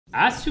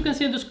As you can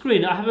see on the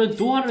screen, I have earned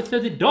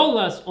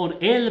 $230 on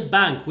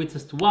LBank with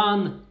just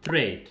one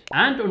trade.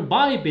 And on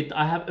BYBIT,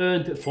 I have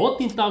earned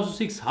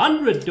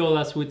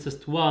 $14,600 with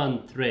just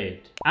one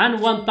trade. And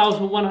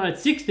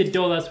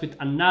 $1,160 with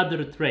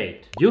another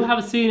trade. You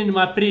have seen in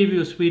my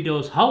previous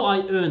videos how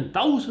I earn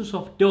thousands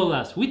of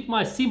dollars with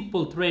my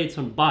simple trades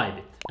on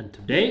BYBIT. And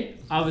today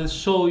I will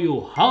show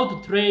you how to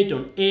trade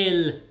on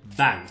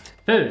LBank.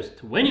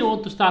 First, when you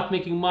want to start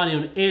making money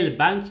on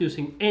LBank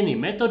using any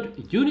method,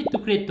 you need to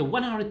create the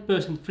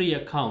 100% free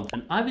account,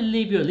 and I will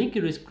leave you a link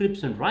in the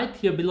description right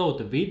here below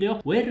the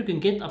video where you can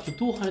get up to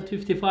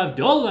 $255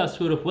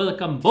 worth of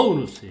welcome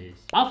bonuses.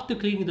 After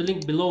clicking the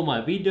link below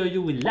my video,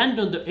 you will land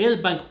on the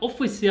LBank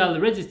official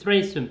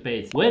registration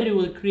page where you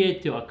will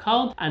create your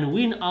account and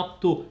win up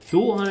to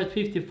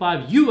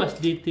 255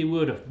 USDT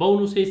worth of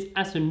bonuses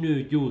as a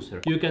new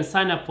user. You can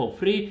sign up for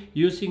free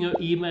using your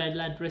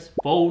email address,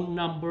 phone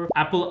number,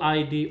 Apple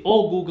ID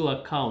or Google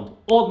account.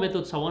 All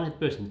methods are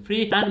 100%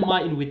 free, and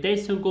my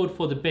invitation code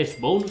for the best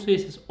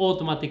bonuses has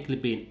automatically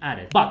been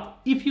added. But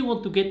if you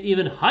want to get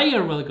even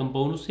higher welcome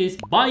bonuses,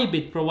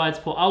 BYBIT provides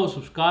for our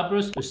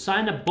subscribers a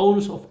sign-up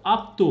bonus of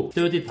up to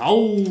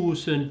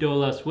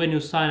 $30,000 when you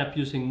sign up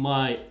using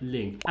my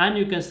link. And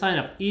you can sign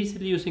up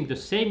easily using the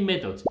same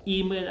methods: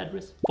 email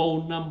address,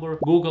 phone number,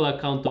 Google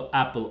account or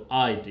Apple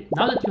ID.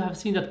 Now that you have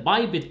seen that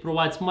BYBIT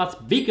provides much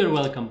bigger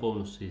welcome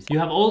bonuses, you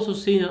have also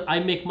seen that I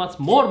make much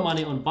more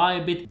money on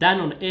BYBIT than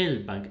on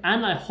LBank,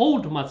 and I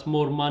hold much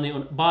more money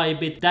on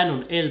BYBIT than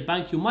on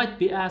LBank. You might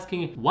be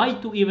asking why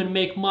to even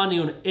make money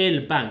on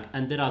LBank,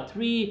 and there are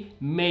three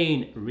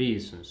main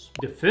reasons.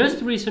 The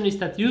first reason is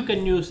that you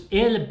can use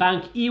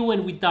LBank even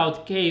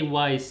without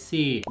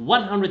KYC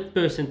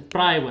 100%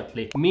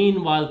 privately.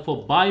 Meanwhile,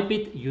 for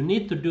BYBIT you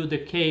need to do the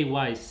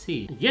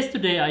KYC.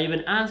 Yesterday I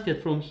even asked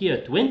it from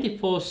here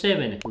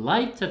 24/7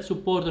 live chat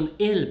support on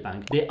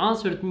LBank. They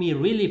answered me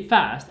really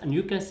fast, and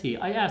you can see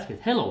I asked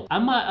it, hello,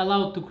 am I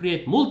allowed to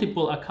create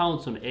multiple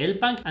accounts on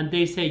LBank? And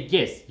they say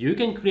yes, you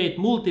can create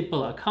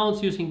multiple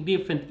accounts using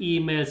different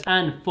emails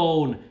and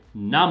phone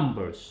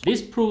numbers.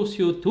 This proves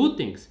you two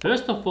things.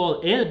 First of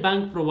all,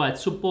 LBank provides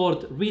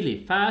support really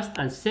fast,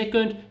 and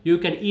second, you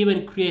can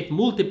even create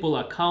multiple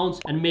accounts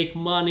and make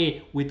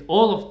money with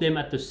all of them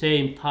at the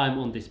same time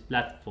on this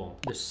platform.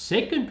 The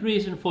second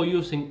reason for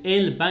using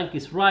LBank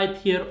is right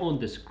here on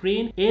the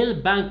screen.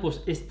 LBank was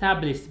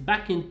established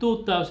back in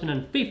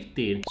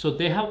 2015, so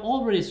they have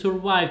already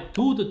survived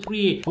 2 to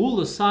 3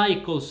 full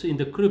cycles in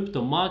the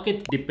crypto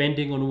market,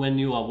 depending on when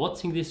you are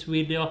watching this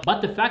video.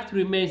 But the fact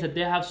remains that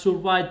they have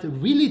survived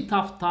really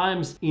tough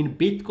times in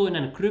Bitcoin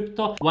and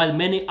crypto, while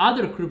many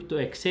other crypto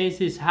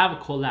exchanges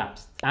have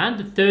collapsed. And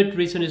the third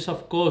reason is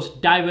of course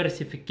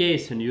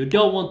diversification. You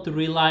don't want to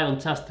rely on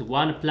just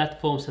one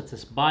platform such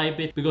as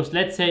BYBIT, because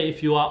let's say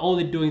if you are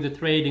only doing the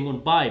trading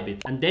on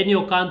BYBIT and then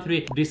your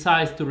country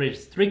decides to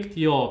restrict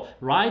your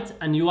rights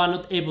and you are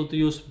not able to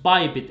use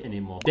BYBIT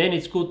anymore, then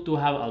it's good to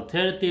have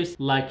alternatives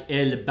like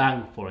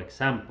LBank, for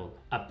example.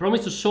 I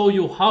promise to show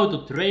you how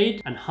to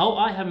trade and how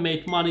I have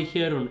made money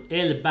here on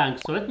LBank.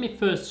 So let me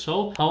first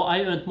show how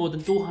I earned more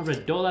than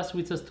 $200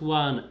 with just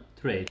one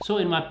trade. So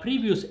in my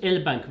previous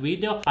LBank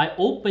video, I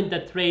opened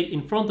that trade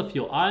in front of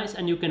your eyes,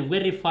 and you can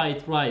verify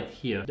it right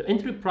here. The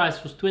entry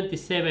price was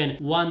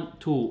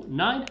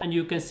 27,129, and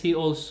you can see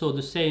also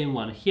the same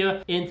one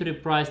here, entry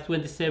price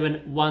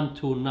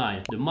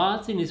 27,129. The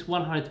margin is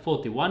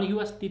 141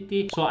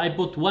 USDT, so I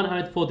put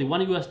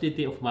 141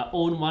 USDT of my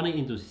own money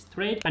into this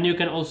trade, and you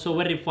can also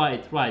verify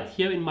it right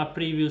here in my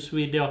previous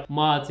video,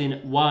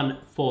 margin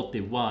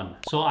 141.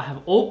 So I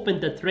have opened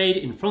the trade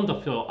in front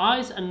of your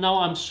eyes, and now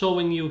I'm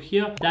showing you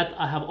here that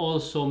I have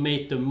also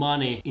made the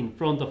money in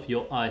front of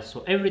your eyes.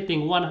 So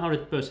everything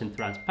 100%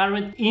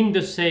 transparent, in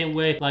the same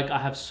way like I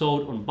have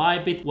showed on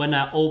BYBIT when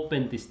I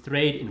opened this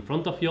trade in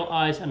front of your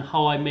eyes, and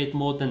how I made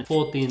more than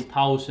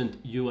 14,000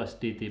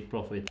 USDT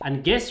profit.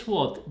 And guess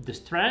what? The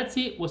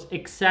strategy was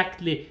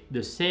exactly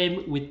the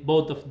same with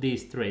both of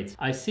these trades.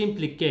 I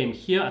simply came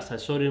here, as I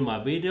showed in my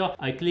video,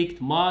 I clicked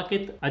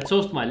market, I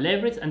chose my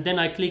leverage, and then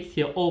I clicked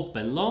here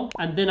open long,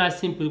 and then I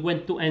simply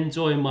went to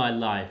enjoy my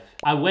life.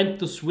 I went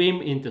to swim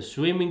in the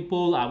swimming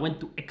pool, I went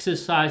to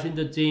exercise in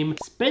the gym,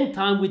 spend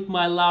time with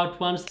my loved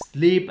ones,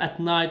 sleep at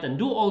night and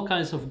do all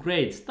kinds of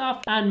great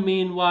stuff. And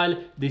meanwhile,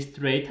 this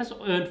trade has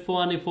earned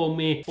money for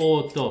me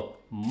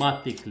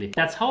automatically.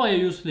 That's how I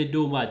usually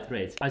do my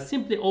trades. I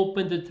simply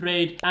open the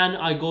trade and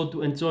I go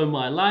to enjoy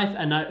my life,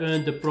 and I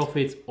earn the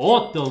profits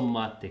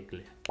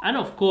automatically. And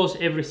of course,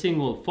 every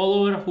single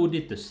follower who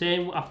did the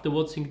same after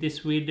watching this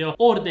video,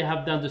 or they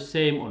have done the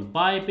same on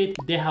BYBIT,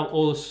 they have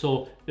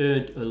also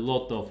earned a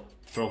lot of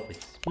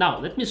profits. Now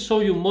let me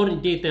show you more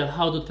in detail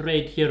how to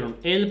trade here on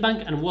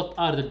LBank and what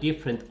are the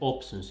different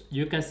options.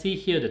 You can see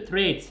here the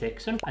trade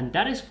section, and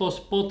that is for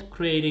spot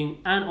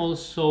trading and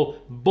also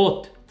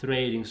bot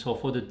trading. So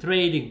for the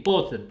trading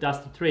bot that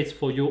does the trades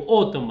for you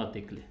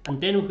automatically. And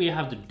then we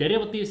have the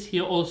derivatives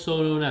here,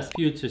 also known as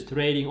futures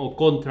trading or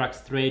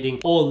contracts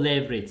trading or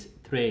leverage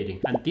trading.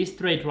 And this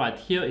trade right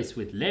here is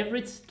with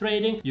leverage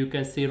trading. You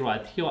can see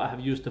right here I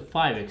have used the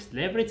 5x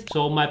leverage,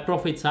 so my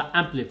profits are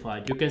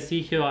amplified. You can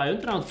see here I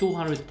earned around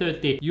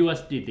 230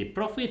 USDT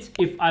profits.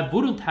 If I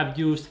wouldn't have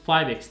used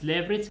 5x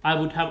leverage, I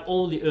would have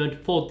only earned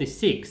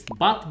 46,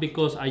 but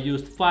because I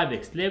used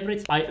 5x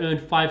leverage, I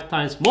earned 5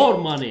 times more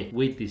money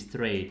with this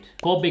trade.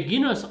 For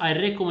beginners, I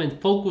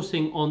recommend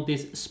focusing on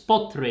this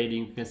spot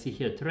trading. You can see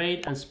here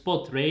trade and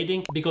spot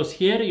trading, because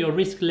here your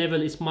risk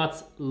level is much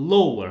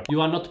lower.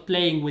 You are not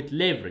playing with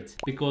leverage,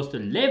 because the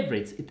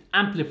leverage, it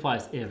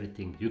amplifies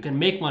everything. You can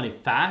make money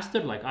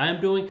faster like I am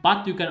doing,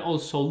 but you can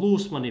also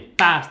lose money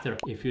faster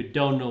if you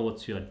don't know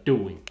what you are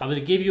doing. I will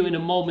give you in a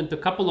moment a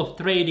couple of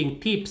trading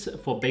tips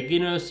for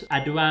beginners,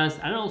 advanced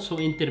and also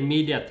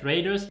intermediate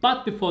traders.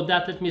 But before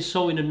that, let me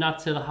show in a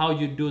nutshell how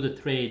you do the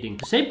trading.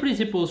 The same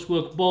principles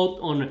work both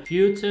on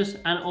futures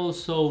and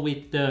also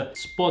with the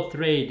spot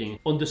trading.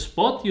 On the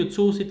spot, you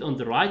choose it on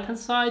the right hand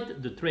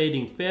side, the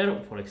trading pair,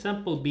 for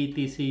example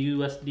BTC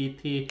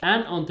USDT,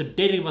 and on the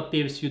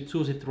derivatives you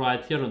choose it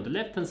right here on the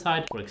left hand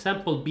side, for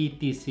example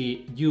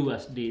BTC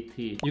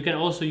USDT. You can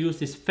also use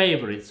this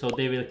favorite, so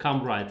they will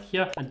come right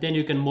here, and then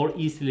you can more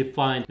easily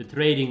find the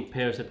trading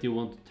pairs that you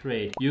want to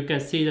trade. You can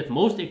see that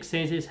most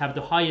exchanges have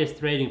the highest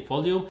trading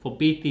volume for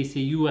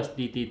BTC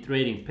USDT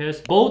trading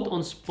pairs, both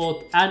on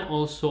spot and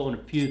also on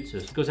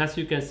futures, because as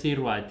you can see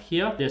right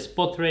here, the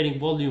spot trading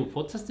volume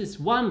for just this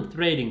one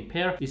trading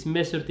pair is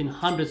measured in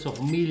hundreds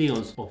of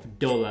millions of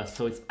dollars,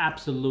 so it's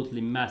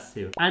absolutely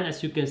massive. And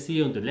as you can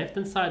see on the left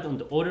hand side on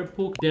the order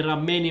book, there are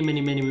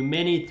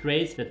many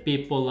trades that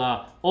people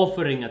are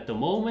offering at the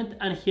moment,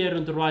 and here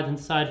on the right hand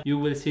side you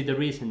will see the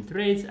recent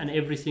trades, and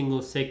every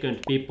single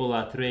second people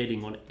are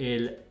trading on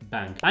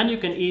LBank. And you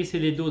can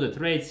easily do the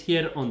trades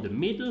here on the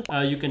middle.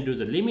 You can do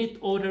the limit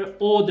order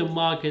or the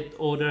market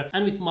order,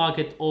 and with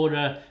market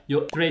order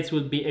your trades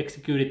will be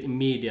executed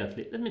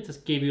immediately. Let me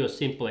just give you a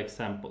simple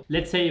example.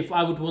 Let's say if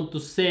I would want to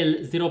sell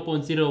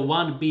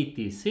 0.01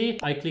 BTC,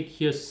 I click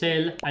here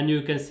sell, and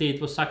you can see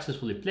it was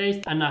successfully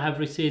placed and I have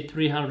received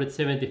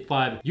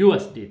 375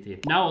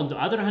 USDT. Now on the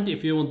other hand,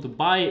 if you want to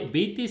buy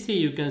BTC,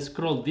 you can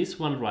scroll this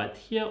one right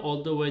here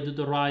all the way to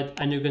the right,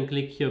 and you can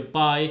click here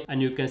buy,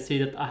 and you can see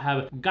that I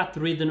have got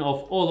rid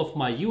of all of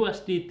my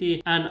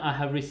USDT and I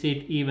have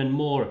received even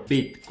more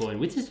Bitcoin,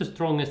 which is the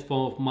strongest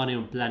form of money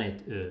on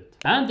planet Earth.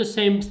 And the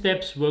same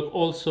steps work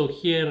also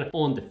here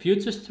on the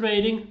futures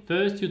trading.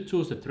 First you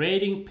choose the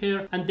trading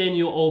pair, and then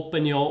you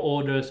open your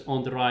orders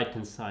on the right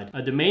hand side.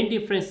 The main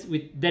difference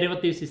with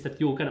derivatives is that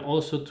you can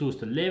also choose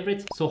the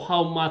leverage, so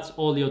how much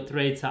all your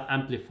trades are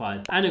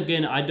amplified. And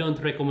again, I don't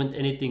recommend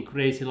anything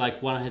crazy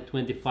like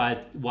 125,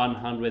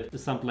 100,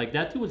 something like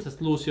that. You will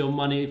just lose your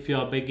money if you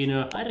are a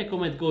beginner. I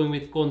recommend going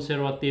with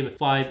conservative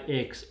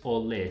 5x or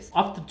less.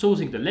 After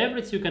choosing the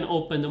leverage, you can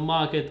open the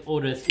market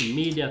orders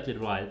immediately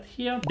right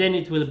here. Then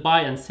it will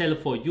buy and sell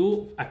for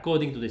you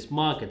according to this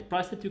market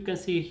price that you can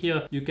see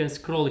here. You can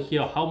scroll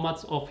here how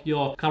much of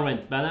your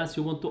current balance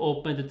you want to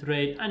open the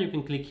trade, and you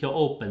can click here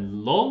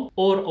open long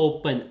or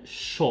open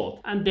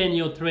short, and then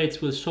your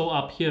trades will show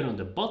up here on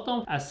the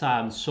bottom as I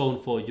have shown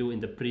for you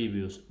in the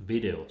previous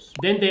videos.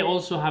 Then they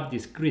also have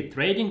this grid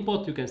trading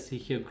bot. You can see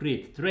here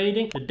grid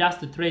trading that does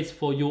the trades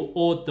for you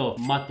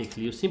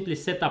automatically. You simply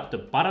set up the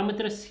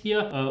parameters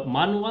here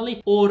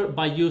manually, or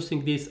by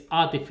using this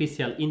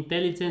artificial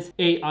intelligence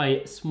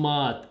AI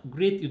smart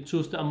grid. You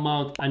choose the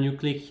amount and you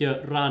click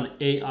here run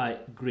AI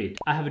grid.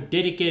 I have a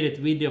dedicated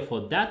video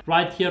for that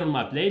right here on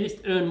my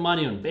playlist Earn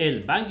Money on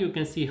LBank. You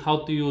can see how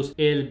to use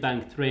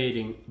LBank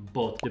trading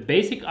bot. The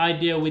basic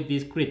idea with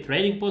these grid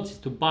trading bots is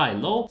to buy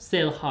low,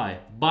 sell high,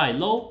 buy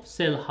low,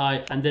 sell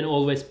high, and then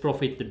always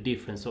profit the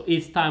difference. So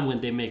each time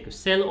when they make a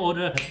sell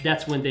order,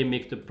 that's when they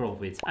make the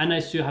profits. And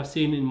as you have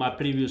seen in my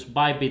previous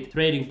BYBIT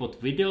trading bot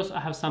videos, I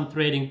have some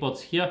trading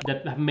bots here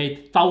that have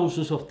made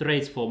thousands of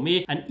trades for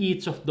me, and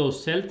each of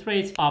those sell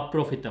trades are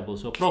profitable.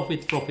 So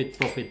profit.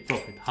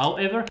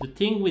 However, the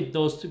thing with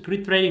those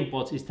grid trading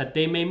bots is that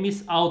they may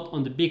miss out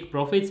on the big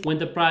profits when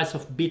the price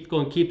of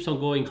Bitcoin keeps on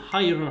going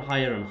higher and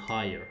higher and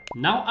higher.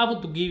 Now I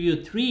want to give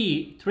you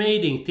 3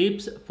 trading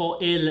tips for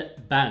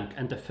LBank,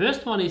 and the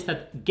first one is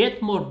that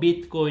get more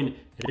Bitcoin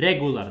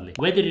regularly.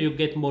 Whether you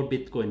get more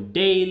Bitcoin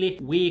daily,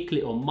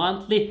 weekly or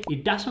monthly,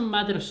 it doesn't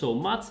matter so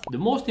much. The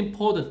most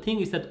important thing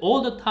is that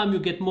all the time you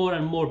get more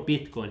and more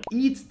Bitcoin.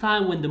 Each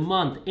time when the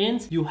month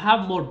ends, you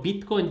have more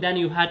Bitcoin than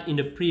you had in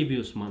the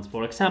previous months.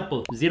 For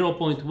example,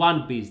 0.1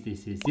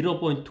 BTC,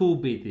 0.2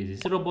 BTC,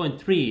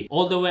 0.3,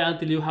 all the way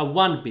until you have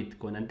 1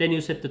 Bitcoin. And then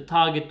you set the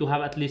target to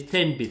have at least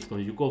 10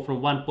 Bitcoins. You go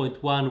from 1.1,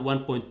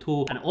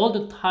 1.2, and all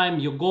the time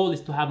your goal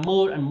is to have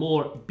more and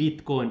more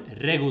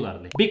Bitcoin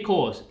regularly,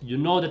 because you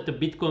know that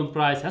the Bitcoin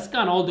price has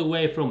gone all the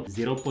way from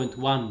 $0.1 to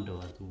 $1,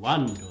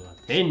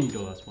 $10, $10,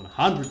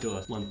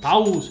 $100,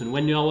 $1,000.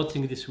 When you are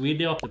watching this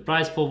video, the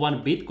price for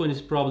one Bitcoin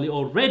is probably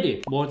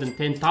already more than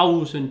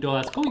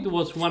 $10,000, going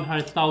towards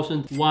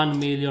 100,000, 1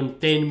 million,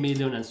 10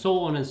 million, and so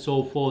on and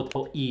so forth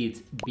for each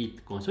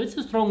Bitcoin. So it's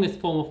the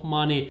strongest form of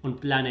money on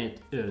planet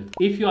Earth.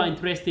 If you are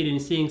interested in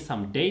seeing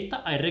some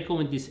data, I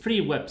recommend this free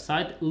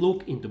website,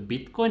 Look into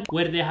Bitcoin,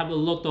 where they have a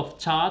lot of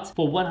charts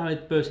for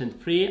 100%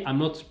 free. I'm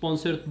not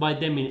sponsored by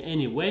them in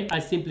any way. I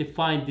simply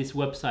find this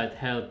website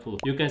helpful.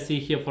 You can see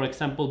here, for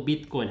example,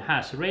 Bitcoin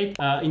hash rate.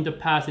 In the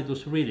past it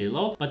was really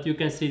low, but you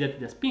can see that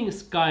it has been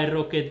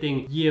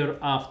skyrocketing year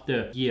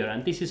after year.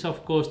 And this is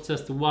of course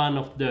just one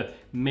of the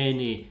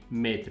many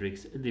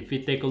metrics. If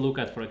we take a look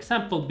at, for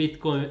example,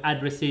 Bitcoin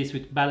addresses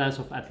with balance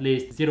of at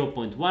least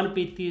 0.1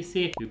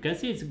 BTC, you can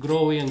see it's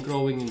growing and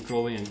growing and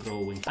growing and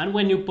growing. And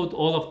when you put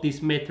all of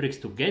these metrics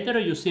together,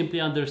 you simply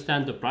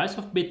understand the price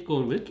of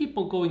Bitcoin will keep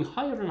on going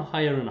higher and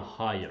higher and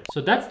higher. So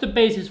that's the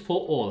basis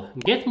for all.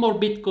 Get more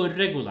Bitcoin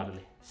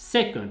regularly.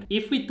 Second,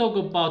 if we talk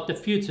about the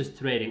futures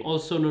trading,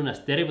 also known as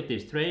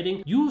derivatives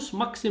trading, use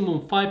maximum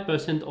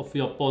 5% of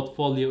your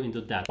portfolio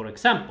into that. For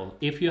example,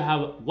 if you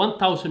have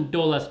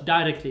 $1,000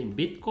 directly in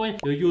Bitcoin,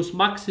 you use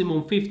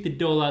maximum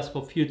 $50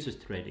 for futures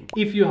trading.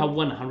 If you have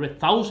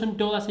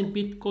 $100,000 in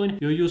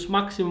Bitcoin, you use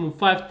maximum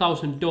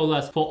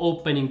 $5,000 for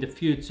opening the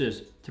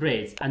futures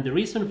trades. And the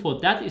reason for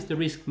that is the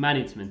risk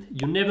management.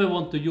 You never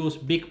want to use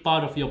big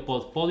part of your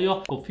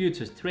portfolio for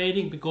futures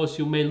trading because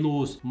you may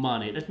lose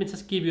money. Let me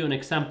just give you an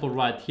example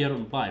right here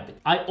on BYBIT.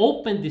 I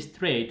opened this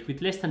trade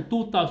with less than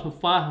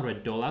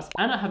 $2,500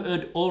 and I have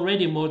earned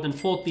already more than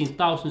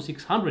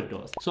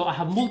 $14,600. So I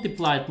have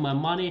multiplied my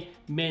money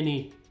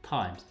many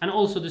times. And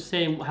also the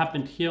same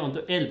happened here on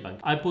the LBank.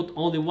 I put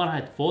only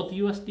 140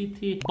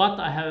 USDT,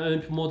 but I have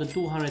earned more than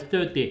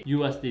 230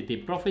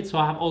 USDT profit. So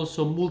I have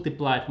also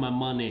multiplied my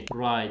money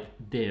right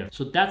there.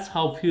 So that's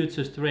how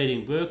futures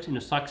trading works in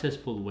a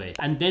successful way.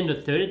 And then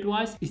the third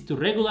advice is to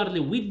regularly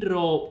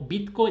withdraw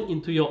Bitcoin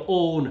into your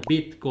own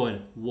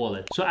Bitcoin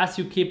wallet. So as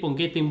you keep on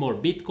getting more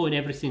Bitcoin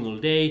every single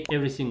day,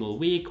 every single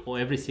week, or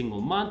every single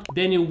month,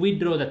 then you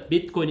withdraw that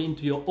Bitcoin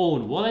into your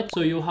own wallet.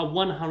 So you have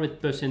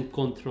 100%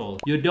 control.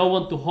 You don't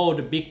want to hold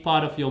a big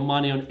part of your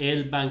money on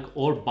LBank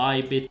or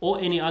BYBIT or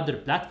any other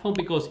platform,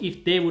 because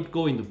if they would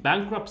go into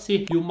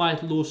bankruptcy, you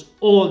might lose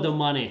all the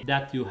money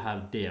that you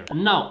have there.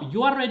 And now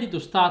you are ready to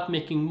start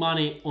making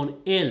money on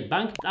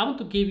LBank. I want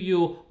to give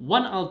you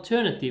one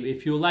alternative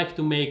if you like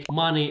to make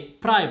money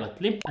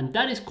privately, and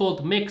that is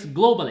called MEXC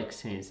Global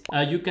Exchange.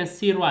 You can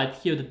see right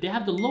here that they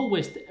have the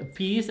lowest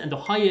fees and the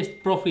highest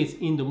profits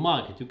in the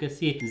market. You can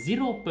see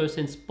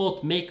 0%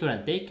 spot maker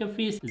and taker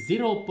fees,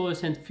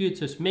 0%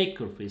 futures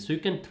maker fees. So you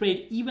can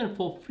trade even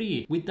for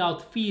free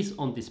without fees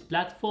on this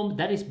platform.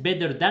 That is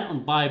better than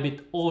on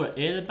BYBIT or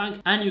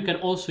LBank. And you can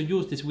also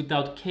use this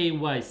without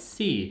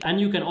KYC.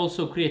 And you can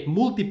also create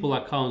multiple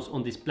accounts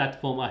on this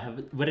platform. I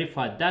have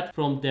verified that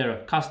from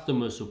their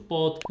customer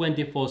support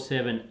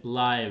 24/7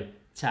 live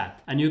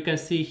chat. And you can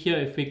see here,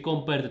 if we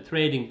compare the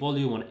trading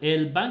volume on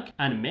LBank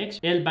and MEXC,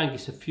 LBank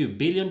is a few $1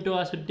 billion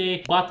a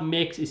day, but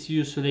MEXC is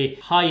usually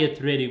higher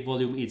trading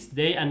volume each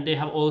day, and they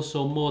have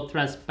also more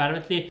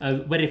transparently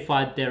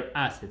verified their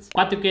assets.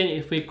 But again,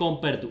 if we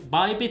compare to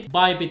BYBIT,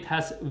 BYBIT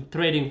has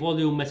trading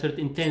volume measured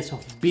in tens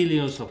of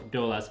billions of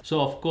dollars. So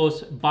of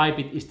course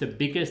BYBIT is the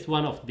biggest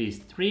one of these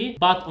three,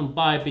 but on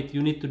BYBIT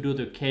you need to do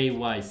the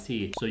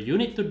KYC. So you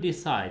need to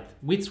decide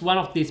which one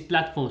of these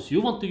platforms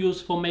you want to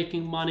use for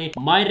making money.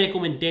 My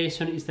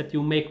recommendation is that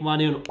you make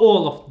money on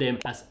all of them,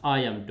 as I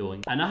am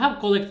doing. And I have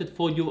collected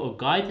for you a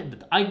guide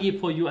that I give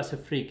for you as a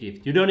free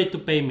gift. You don't need to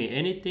pay me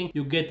anything,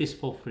 you get this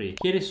for free.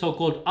 Here is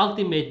so-called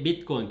Ultimate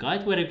Bitcoin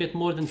Guide, where you get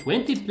more than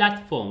 20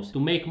 platforms to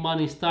make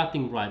money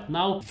starting right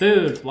now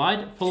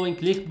worldwide, following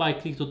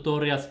click-by-click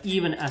tutorials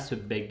even as a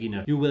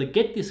beginner. You will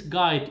get this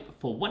guide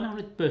for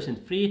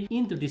 100% free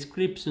in the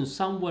description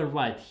somewhere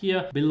right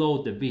here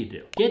below the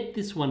video. Get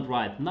this one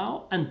right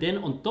now, and then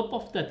on top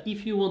of that,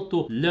 if you want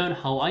to learn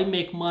how I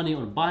make money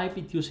on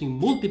BYBIT using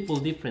multiple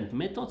different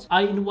methods,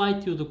 I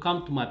invite you to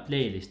come to my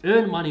playlist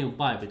Earn Money on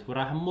BYBIT, where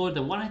I have more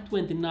than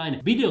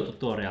 129 video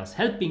tutorials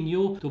helping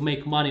you to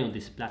make money on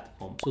this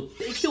platform. So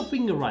take your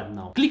finger right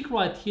now, click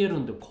right here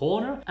on the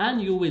corner,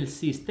 and you will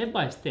see step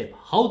by step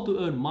how to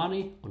earn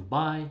money on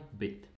BYBIT.